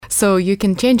So you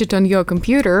can change it on your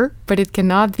computer, but it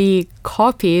cannot be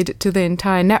copied to the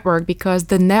entire network because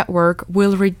the network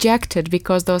will reject it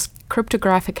because those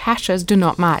cryptographic hashes do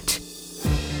not match.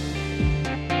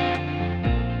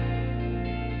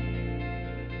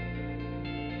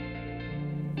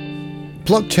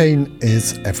 Blockchain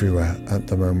is everywhere at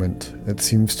the moment. It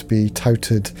seems to be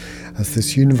touted as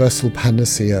this universal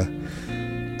panacea,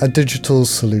 a digital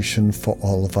solution for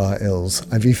all of our ills.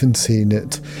 I've even seen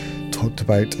it talked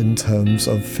about in terms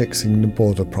of fixing the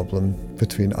border problem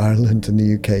between Ireland and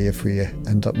the UK if we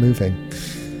end up moving.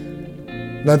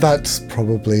 Now that's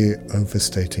probably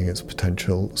overstating its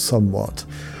potential somewhat,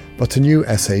 but a new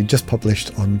essay just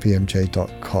published on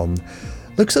BMJ.com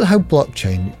looks at how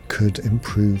blockchain could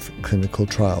improve clinical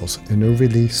trials in a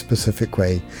really specific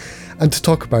way. And to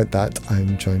talk about that,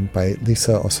 I'm joined by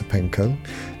Lisa Osipenko,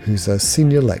 who's a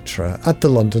senior lecturer at the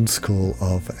London School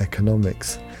of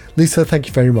Economics. Lisa, thank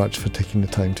you very much for taking the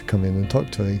time to come in and talk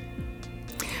to me.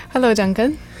 Hello,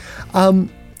 Duncan.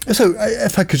 So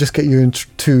if I could just get you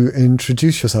to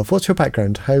introduce yourself, what's your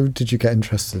background? How did you get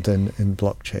interested in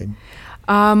blockchain?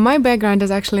 My background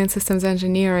is actually in systems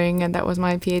engineering, and that was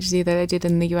my PhD that I did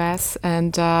in the US.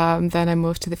 And then I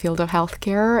moved to the field of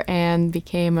healthcare and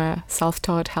became a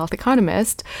self-taught health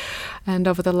economist. And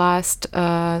over the last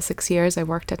 6 years, I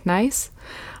worked at NICE.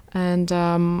 And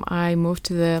I moved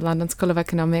to the London School of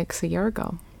Economics a year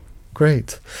ago.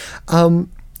 Great. So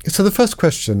the first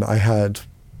question I had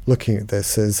looking at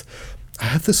this is, I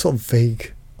have this sort of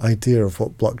vague idea of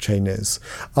what blockchain is,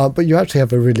 but you actually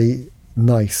have a really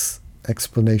nice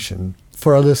explanation.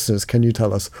 For our listeners, can you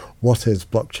tell us what is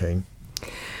blockchain?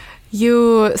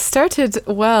 You started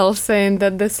well saying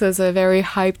that this is a very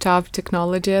hyped up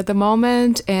technology at the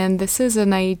moment, and this is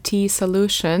an IT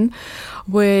solution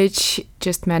which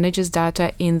just manages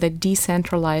data in the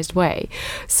decentralized way.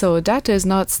 So data is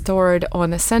not stored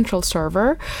on a central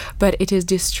server, but it is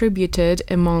distributed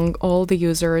among all the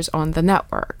users on the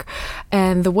network.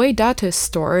 And the way data is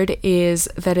stored is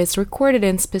that it's recorded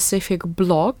in specific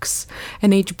blocks,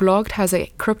 and each block has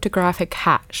a cryptographic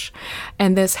hash.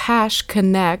 And this hash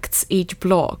connects each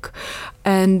block.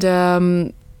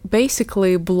 And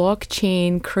basically,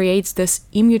 blockchain creates this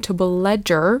immutable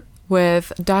ledger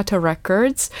with data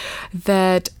records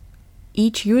that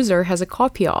each user has a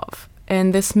copy of.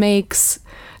 And this makes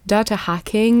data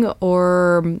hacking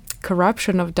or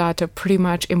corruption of data pretty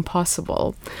much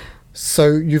impossible. So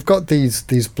you've got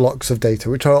these blocks of data,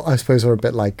 which are, I suppose, are a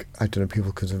bit like, I don't know,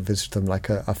 people could envisage them like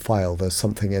a file. There's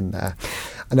something in there.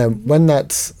 And then when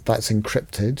that's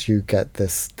encrypted, you get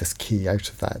this key out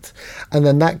of that. And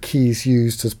then that key is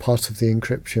used as part of the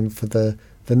encryption for the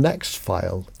next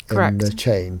file. Correct. In the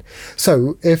chain.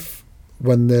 So if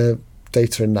when the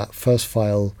data in that first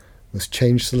file was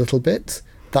changed a little bit,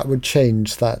 that would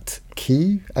change that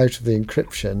key out of the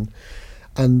encryption.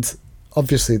 And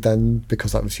obviously then,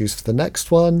 because that was used for the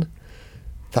next one,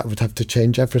 that would have to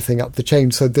change everything up the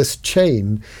chain. So this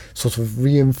chain sort of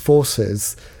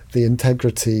reinforces the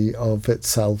integrity of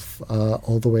itself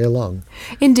all the way along.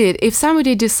 Indeed. If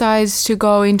somebody decides to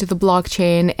go into the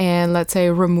blockchain and, let's say,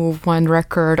 remove one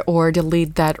record or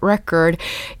delete that record,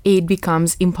 it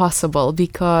becomes impossible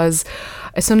because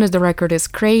as soon as the record is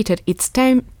created, it's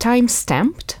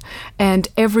time-stamped and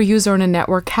every user on a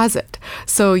network has it.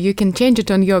 So you can change it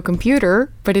on your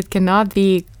computer, but it cannot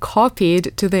be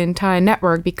copied to the entire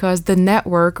network because the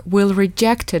network will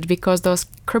reject it because those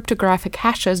cryptographic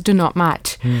hashes do not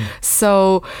match.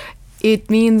 So it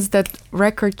means that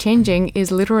record changing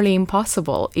is literally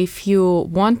impossible. If you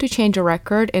want to change a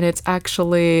record, and it's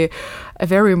actually a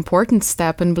very important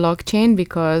step in blockchain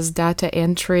because data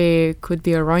entry could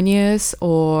be erroneous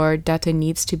or data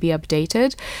needs to be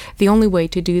updated, the only way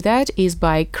to do that is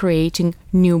by creating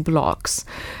new blocks.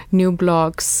 New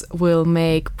blocks will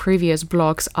make previous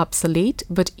blocks obsolete,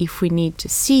 but if we need to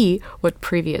see what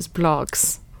previous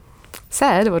blocks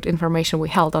said, what information we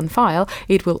held on file,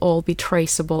 it will all be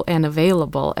traceable and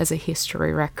available as a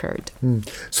history record.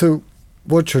 So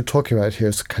what you're talking about here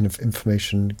is kind of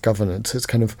information governance. It's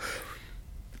kind of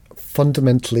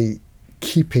fundamentally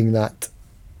keeping the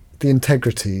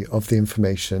integrity of the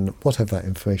information, whatever that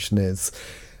information is,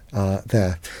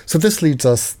 there. So this leads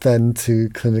us then to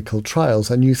clinical trials.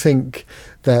 And you think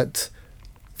that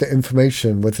the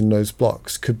information within those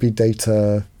blocks could be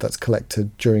data that's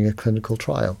collected during a clinical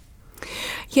trial?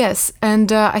 Yes,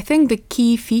 and I think the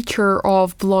key feature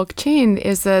of blockchain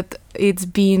is that it's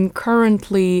being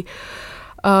currently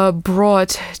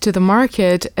brought to the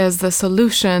market as the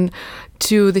solution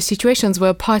to the situations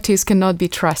where parties cannot be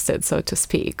trusted, so to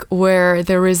speak, where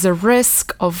there is a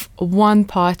risk of one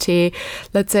party,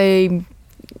 let's say,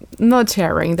 not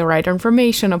sharing the right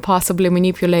information or possibly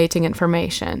manipulating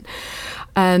information.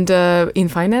 And in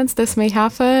finance, this may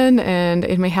happen, and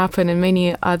it may happen in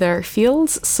many other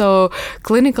fields. So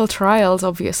clinical trials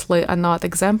obviously are not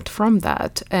exempt from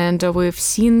that. And we've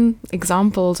seen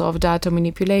examples of data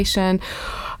manipulation,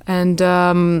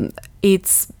 and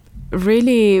it's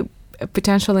really a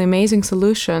potentially amazing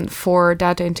solution for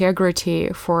data integrity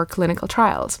for clinical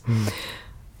trials.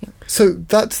 Yeah. So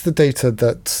that's the data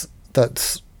that's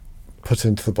put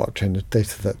into the blockchain, the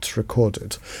data that's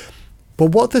recorded.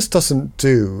 But what this doesn't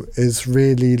do is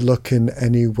really look in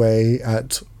any way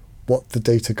at what the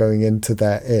data going into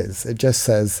there is. It just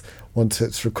says once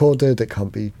it's recorded, it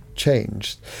can't be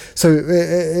changed. So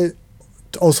it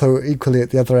also equally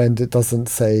at the other end, it doesn't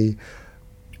say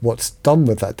what's done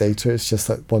with that data. It's just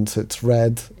that once it's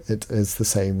read, it is the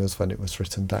same as when it was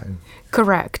written down.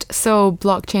 Correct. So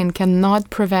blockchain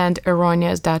cannot prevent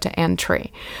erroneous data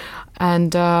entry.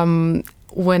 And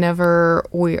whenever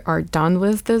we are done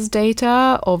with this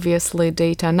data, obviously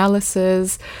data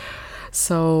analysis,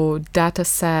 so data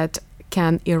set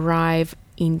can arrive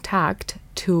intact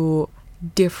to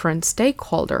different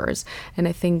stakeholders. And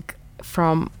I think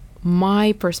from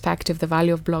my perspective, the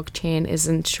value of blockchain is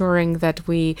ensuring that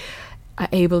we are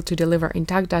able to deliver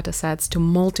intact data sets to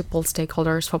multiple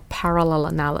stakeholders for parallel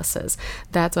analysis.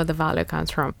 That's where the value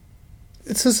comes from.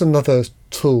 This is another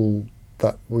tool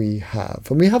that we have.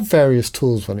 And we have various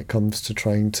tools when it comes to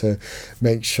trying to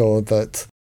make sure that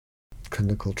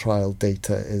clinical trial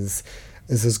data is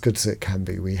as good as it can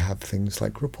be. We have things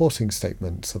like reporting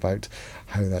statements about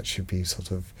how that should be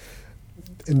sort of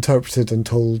interpreted and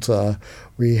told.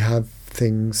 We have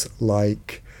things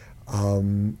like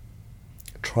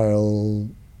trial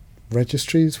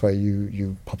registries where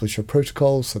you publish your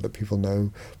protocol so that people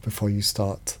know before you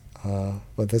start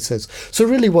what this is. So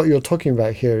really what you're talking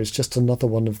about here is just another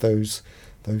one of those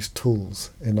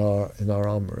tools in our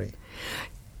armory.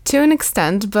 To an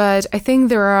extent, but I think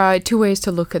there are two ways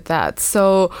to look at that.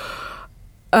 So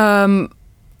I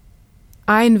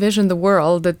envision the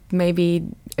world that maybe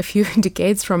a few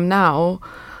decades from now,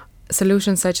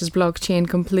 solutions such as blockchain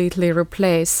completely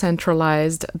replace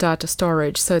centralized data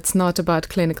storage. So it's not about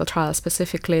clinical trials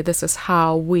specifically. This is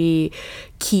how we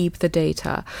keep the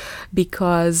data,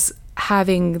 because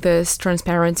having this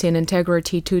transparency and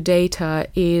integrity to data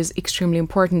is extremely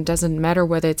important. It doesn't matter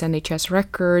whether it's NHS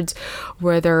records,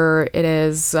 whether it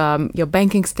is your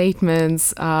banking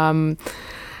statements.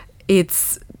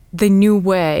 It's the new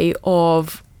way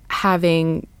of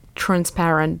having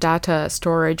transparent data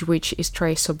storage, which is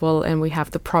traceable, and we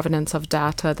have the provenance of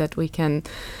data that we can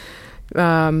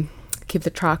keep the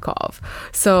track of.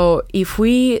 So if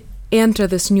we enter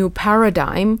this new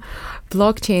paradigm,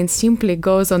 blockchain simply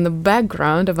goes on the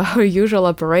background of our usual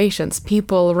operations.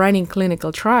 People running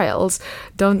clinical trials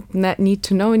don't need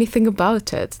to know anything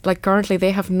about it. Like currently,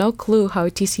 they have no clue how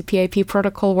TCP/IP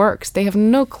protocol works. They have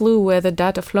no clue where the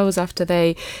data flows after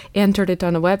they entered it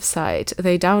on a website.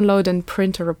 They download and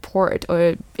print a report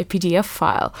or a PDF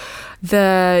file.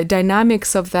 The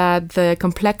dynamics of that, the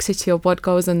complexity of what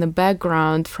goes in the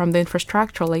background from the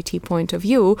infrastructural IT point of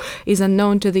view is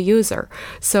unknown to the user.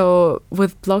 So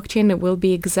with blockchain, it will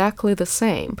be exactly the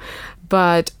same.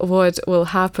 But what will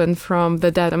happen from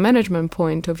the data management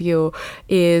point of view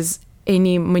is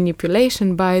any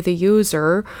manipulation by the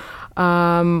user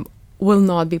will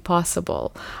not be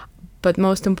possible. But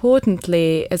most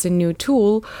importantly, as a new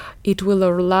tool, it will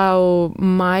allow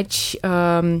much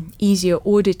easier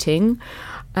auditing,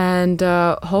 and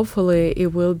hopefully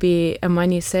it will be a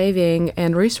money-saving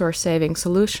and resource-saving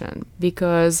solution,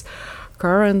 because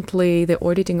currently the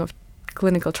auditing of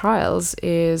clinical trials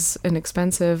is an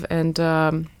expensive and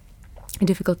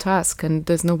difficult task, and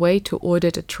there's no way to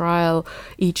audit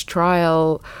each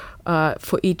trial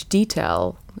for each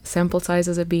detail. Sample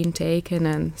sizes are being taken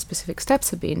and specific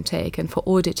steps are being taken for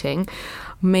auditing.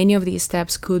 Many of these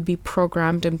steps could be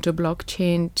programmed into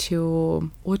blockchain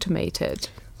to automate it.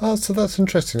 So that's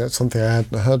interesting. That's something I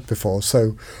hadn't heard before.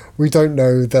 So we don't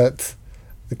know that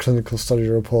the clinical study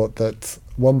report that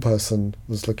one person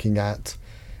was looking at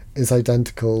is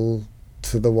identical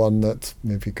to the one that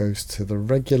maybe goes to the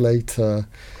regulator.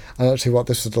 And actually what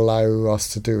this would allow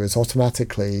us to do is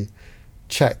automatically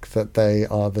check that they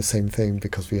are the same thing,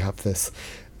 because we have this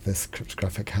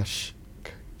cryptographic hash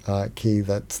key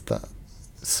that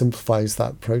simplifies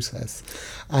that process.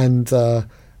 And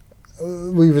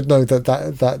we would know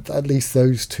that at least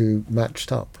those two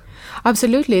matched up.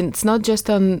 Absolutely. It's not just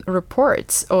on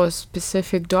reports or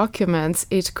specific documents.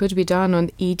 It could be done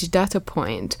on each data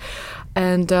point.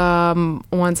 And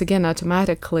once again,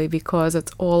 automatically, because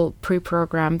it's all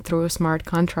pre-programmed through smart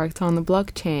contracts on the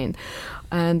blockchain.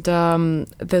 And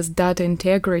this data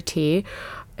integrity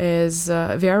is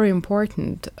very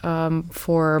important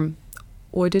for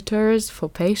auditors, for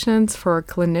patients, for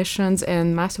clinicians,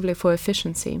 and massively for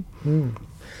efficiency.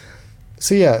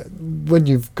 So yeah, when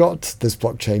you've got this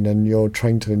blockchain and you're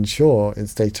trying to ensure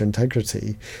its data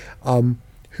integrity,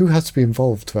 who has to be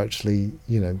involved to actually,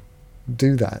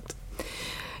 do that?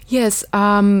 Yes,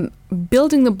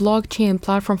 building the blockchain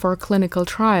platform for a clinical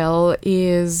trial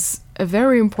is a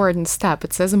very important step.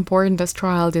 It's as important as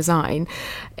trial design,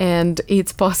 and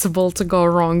it's possible to go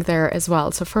wrong there as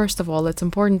well. So first of all, it's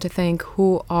important to think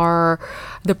who are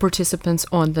the participants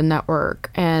on the network.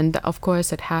 And of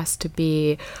course, it has to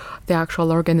be the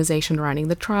actual organization running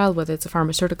the trial, whether it's a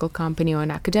pharmaceutical company or an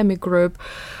academic group.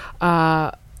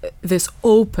 This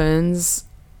opens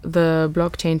the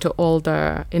blockchain to all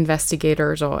the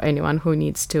investigators or anyone who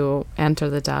needs to enter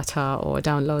the data or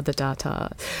download the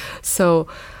data. So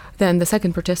then the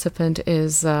second participant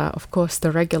is, of course,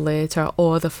 the regulator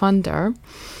or the funder.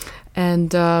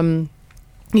 And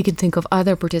you can think of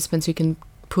other participants. You can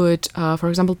put, for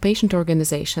example, patient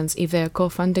organizations, if they're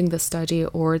co-funding the study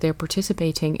or they're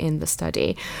participating in the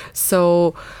study.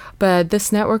 So, but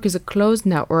this network is a closed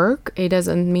network. It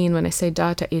doesn't mean when I say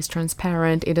data is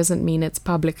transparent, it doesn't mean it's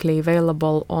publicly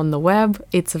available on the web.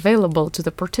 It's available to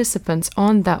the participants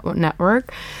on that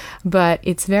network. But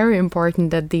it's very important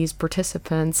that these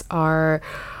participants are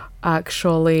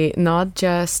actually not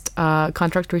just a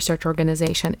contract research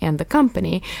organization and the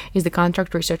company, is the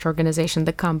contract research organization,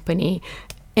 the company,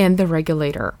 and the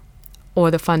regulator or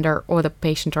the funder or the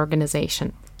patient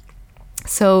organization.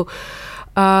 So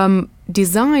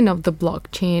design of the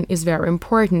blockchain is very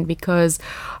important because,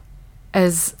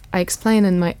 as I explain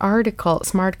in my article,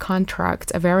 smart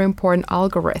contracts are very important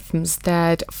algorithms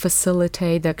that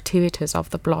facilitate the activities of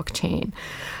the blockchain.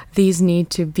 These need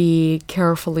to be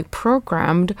carefully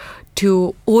programmed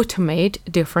to automate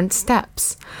different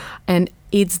steps. And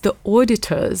it's the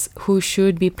auditors who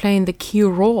should be playing the key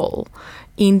role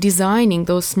in designing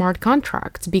those smart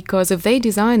contracts, because if they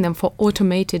design them for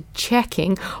automated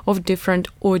checking of different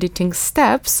auditing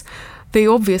steps, they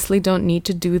obviously don't need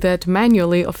to do that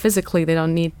manually or physically. They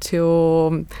don't need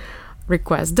to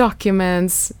request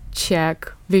documents,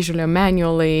 check visually or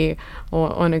manually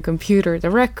or on a computer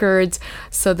the records,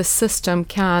 so the system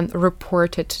can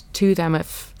report it to them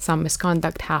if some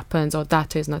misconduct happens or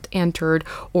data is not entered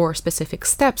or specific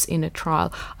steps in a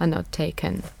trial are not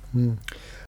taken.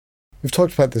 We've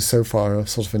talked about this so far,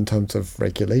 sort of in terms of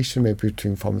regulation, maybe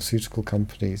between pharmaceutical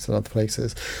companies and other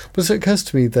places. But so it occurs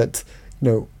to me that,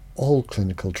 all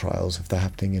clinical trials, if they're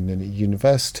happening in a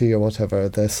university or whatever,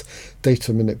 this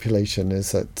data manipulation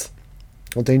is at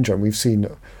danger. And we've seen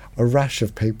a rash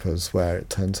of papers where it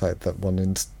turns out that one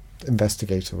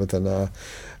investigator within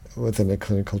a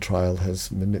clinical trial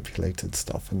has manipulated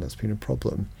stuff, and that's been a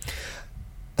problem.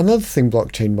 Another thing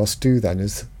blockchain must do then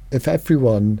is, if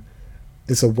everyone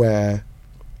is aware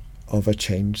of a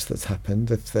change that's happened,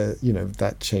 if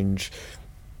that change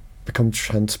becomes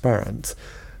transparent,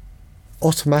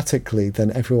 automatically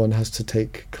then everyone has to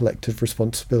take collective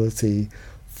responsibility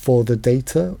for the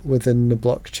data within the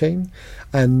blockchain,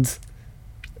 and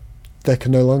there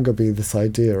can no longer be this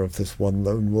idea of this one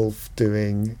lone wolf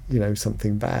doing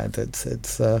something bad.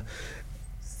 It's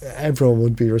everyone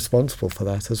would be responsible for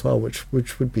that as well,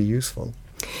 which would be useful.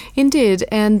 Indeed,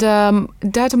 and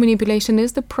data manipulation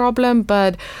is the problem,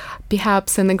 but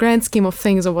perhaps in the grand scheme of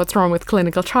things of what's wrong with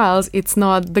clinical trials, it's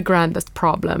not the grandest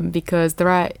problem, because there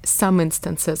are some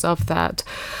instances of that.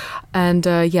 And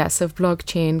yes, if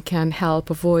blockchain can help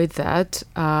avoid that,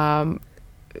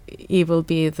 it will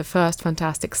be the first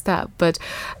fantastic step. But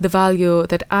the value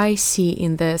that I see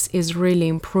in this is really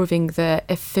improving the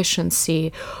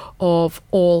efficiency of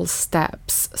all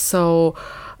steps. So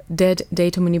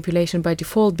data manipulation by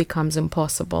default becomes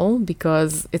impossible,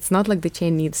 because it's not like the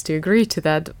chain needs to agree to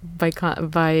that.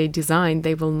 By design,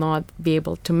 they will not be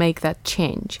able to make that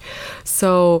change.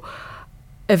 So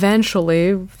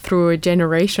eventually, through a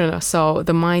generation or so,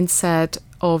 the mindset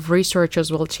of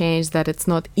researchers will change, that it's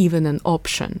not even an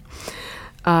option.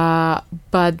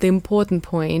 But the important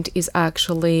point is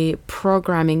actually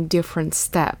programming different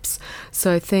steps.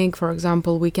 So I think, for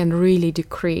example, we can really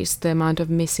decrease the amount of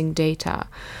missing data.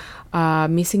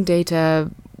 Missing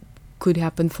data could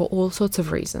happen for all sorts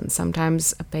of reasons.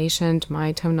 Sometimes a patient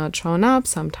might have not shown up.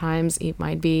 Sometimes it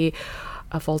might be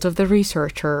a fault of the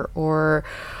researcher, or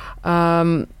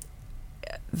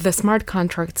the smart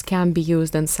contracts can be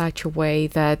used in such a way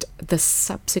that the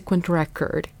subsequent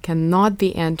record cannot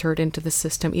be entered into the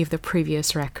system if the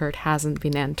previous record hasn't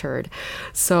been entered.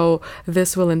 So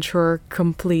this will ensure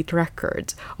complete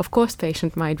records. Of course,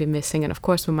 patient might be missing, and of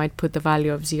course we might put the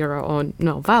value of 0 or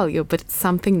no value, but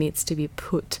something needs to be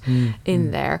put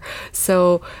in there.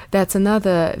 So that's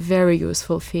another very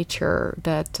useful feature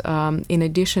that, in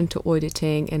addition to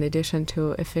auditing, in addition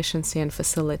to efficiency and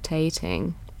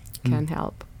facilitating, can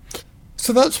help.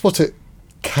 So that's what it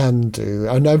can do.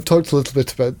 And I've talked a little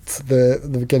bit about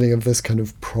the beginning of this kind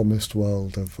of promised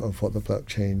world of what the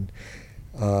blockchain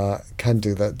can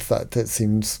do, that it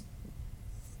seems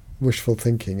wishful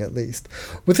thinking, at least.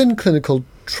 Within clinical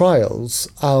trials,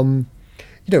 the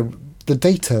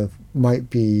data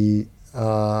might be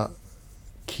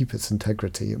keep its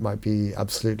integrity. It might be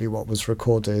absolutely what was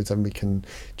recorded and we can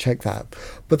check that.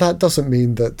 But that doesn't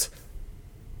mean that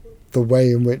the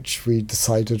way in which we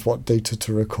decided what data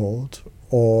to record,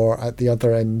 or at the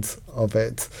other end of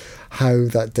it, how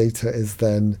that data is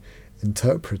then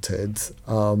interpreted,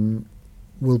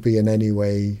 will be in any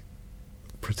way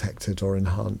protected or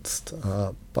enhanced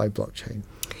by blockchain.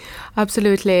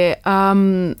 Absolutely.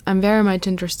 I'm very much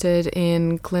interested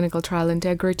in clinical trial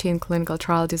integrity and clinical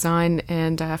trial design,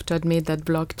 and I have to admit that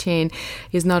blockchain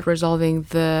is not resolving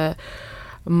the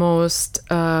most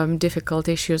difficult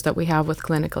issues that we have with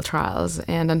clinical trials.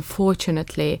 And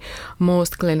unfortunately,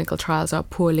 most clinical trials are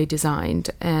poorly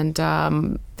designed, and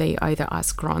they either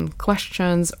ask wrong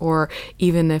questions, or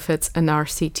even if it's an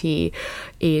RCT,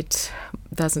 it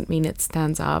doesn't mean it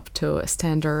stands up to a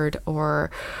standard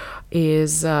or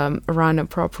is run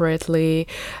appropriately.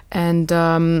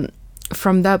 And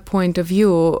from that point of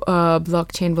view,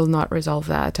 blockchain will not resolve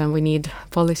that, and we need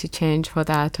policy change for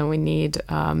that, and we need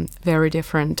very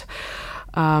different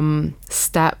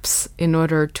steps in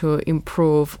order to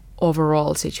improve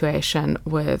overall situation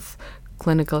with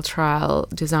clinical trial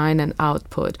design and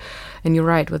output. And you're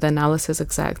right, with analysis,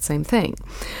 exact same thing.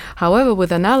 However,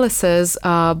 with analysis,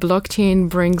 blockchain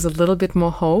brings a little bit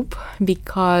more hope,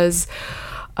 because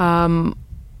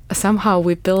somehow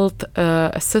we built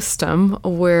a system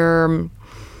where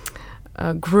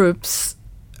groups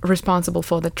responsible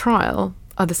for the trial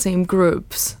are the same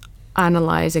groups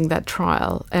analyzing that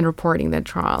trial and reporting that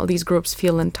trial. These groups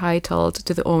feel entitled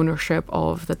to the ownership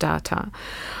of the data.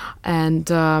 And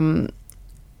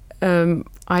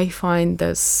I find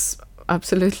this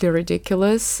absolutely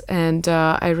ridiculous, and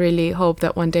I really hope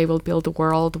that one day we'll build a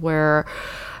world where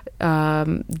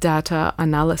data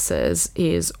analysis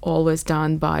is always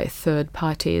done by third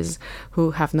parties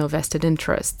who have no vested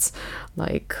interests,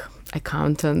 like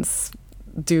accountants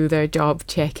do their job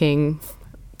checking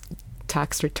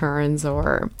tax returns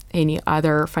or any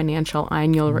other financial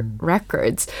annual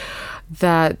records.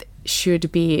 That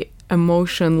should be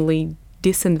emotionally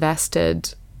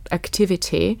disinvested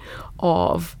activity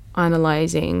of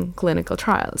analyzing clinical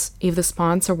trials. If the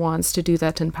sponsor wants to do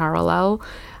that in parallel,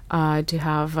 to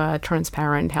have a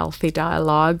transparent, healthy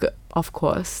dialogue, of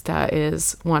course, that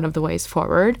is one of the ways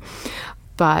forward.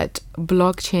 But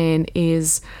blockchain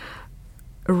is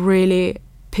a really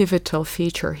pivotal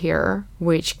feature here,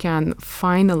 which can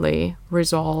finally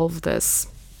resolve this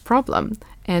problem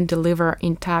and deliver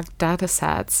intact data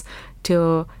sets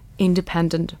to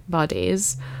independent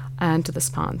bodies and to the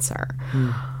sponsor.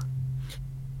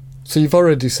 So you've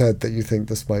already said that you think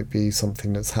this might be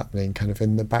something that's happening kind of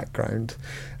in the background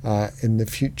in the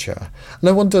future. And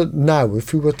I wonder now,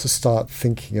 if we were to start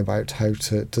thinking about how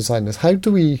to design this, how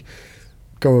do we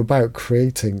go about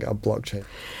creating a blockchain?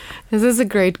 This is a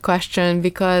great question,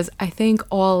 because I think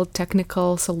all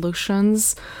technical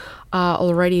solutions are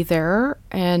already there,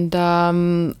 and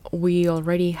we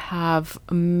already have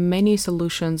many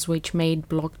solutions which made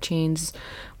blockchains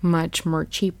much more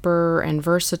cheaper and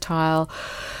versatile.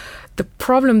 The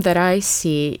problem that I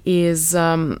see is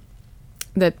that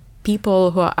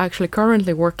people who are actually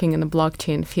currently working in the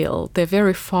blockchain field, they're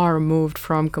very far removed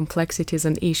from complexities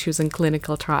and issues in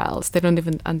clinical trials. They don't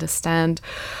even understand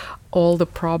all the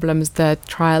problems that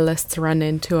trialists run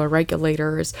into, or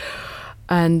regulators.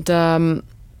 And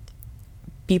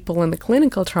people in the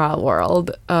clinical trial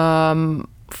world,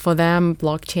 for them,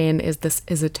 blockchain is this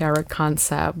esoteric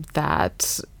concept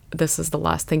that this is the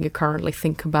last thing you currently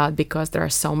think about, because there are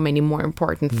so many more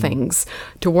important things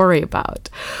to worry about.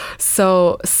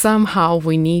 So somehow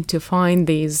we need to find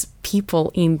these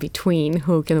people in between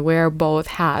who can wear both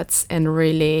hats and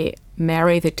really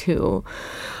marry the two,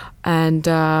 and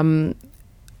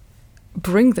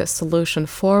bring this solution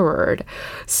forward.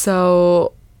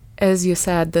 So as you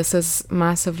said, this is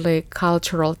massively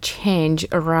cultural change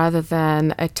rather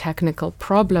than a technical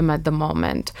problem at the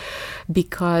moment,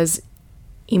 because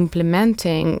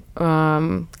implementing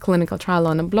clinical trial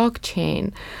on a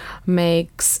blockchain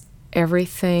makes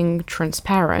everything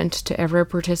transparent to every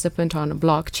participant on a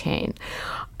blockchain.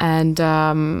 And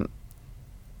I'm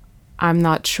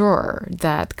not sure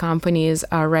that companies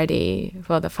are ready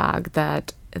for the fact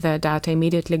that the data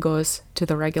immediately goes to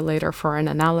the regulator for an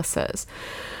analysis.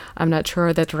 I'm not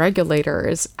sure that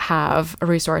regulators have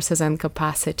resources and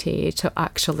capacity to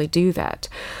actually do that.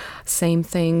 Same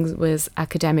thing with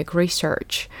academic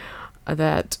research,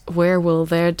 that where will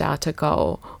their data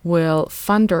go? Will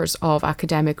funders of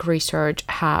academic research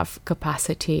have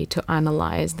capacity to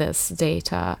analyze this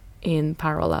data in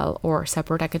parallel or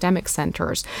separate academic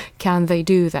centers? Can they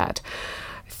do that?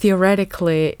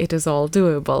 Theoretically, it is all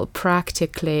doable.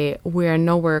 Practically, we're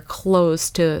nowhere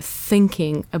close to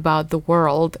thinking about the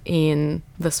world in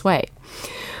this way.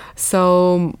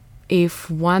 So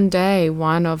if one day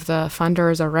one of the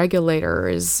funders or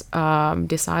regulators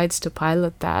decides to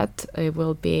pilot that, it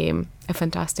will be a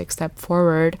fantastic step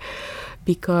forward,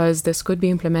 because this could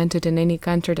be implemented in any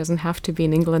country. It doesn't have to be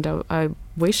in England. I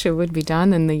wish it would be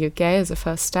done in the UK as a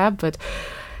first step, but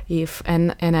if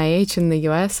NIH in the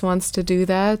US wants to do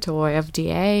that, or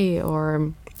FDA,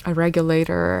 or a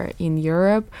regulator in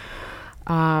Europe,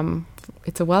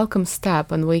 it's a welcome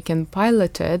step and we can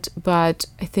pilot it. But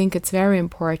I think it's very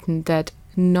important that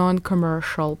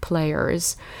non-commercial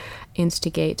players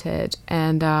instigate it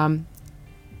and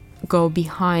go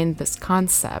behind this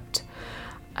concept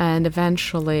and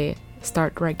eventually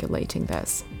start regulating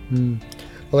this.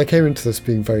 Well, I came into this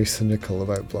being very cynical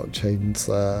about blockchain's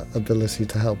ability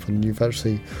to help, and you've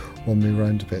actually won me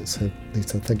around a bit. So,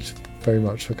 Lisa, thank you very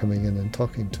much for coming in and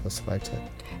talking to us about it.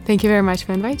 Thank you very much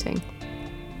for inviting.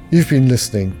 You've been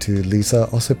listening to Lisa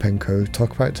Osipenko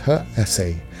talk about her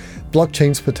essay,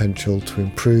 Blockchain's Potential to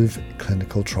Improve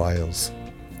Clinical Trials.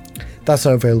 That's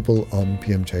now available on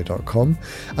bmj.com.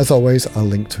 As always, I'll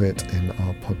link to it in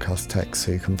our podcast text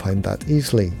so you can find that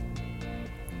easily.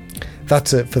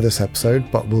 That's it for this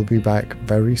episode, but we'll be back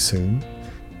very soon.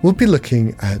 We'll be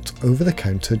looking at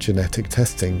over-the-counter genetic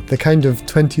testing, the kind of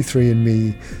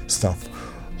 23andMe stuff,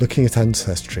 looking at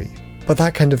ancestry. But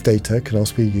that kind of data can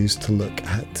also be used to look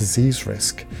at disease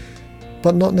risk,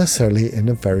 but not necessarily in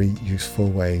a very useful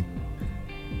way.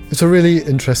 It's a really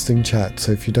interesting chat,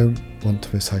 so if you don't want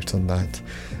to miss out on that,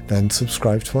 then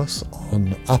subscribe to us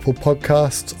on Apple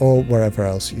Podcasts or wherever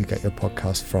else you get your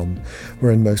podcast from.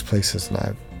 We're in most places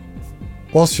now.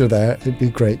 Whilst you're there, it'd be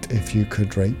great if you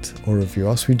could rate or review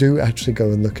us. We do actually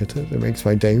go and look at it. It makes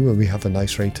my day when we have a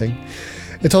nice rating.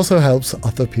 It also helps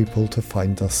other people to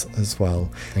find us as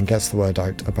well and gets the word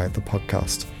out about the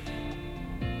podcast.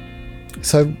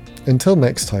 So until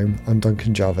next time, I'm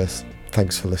Duncan Jarvis.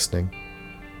 Thanks for listening.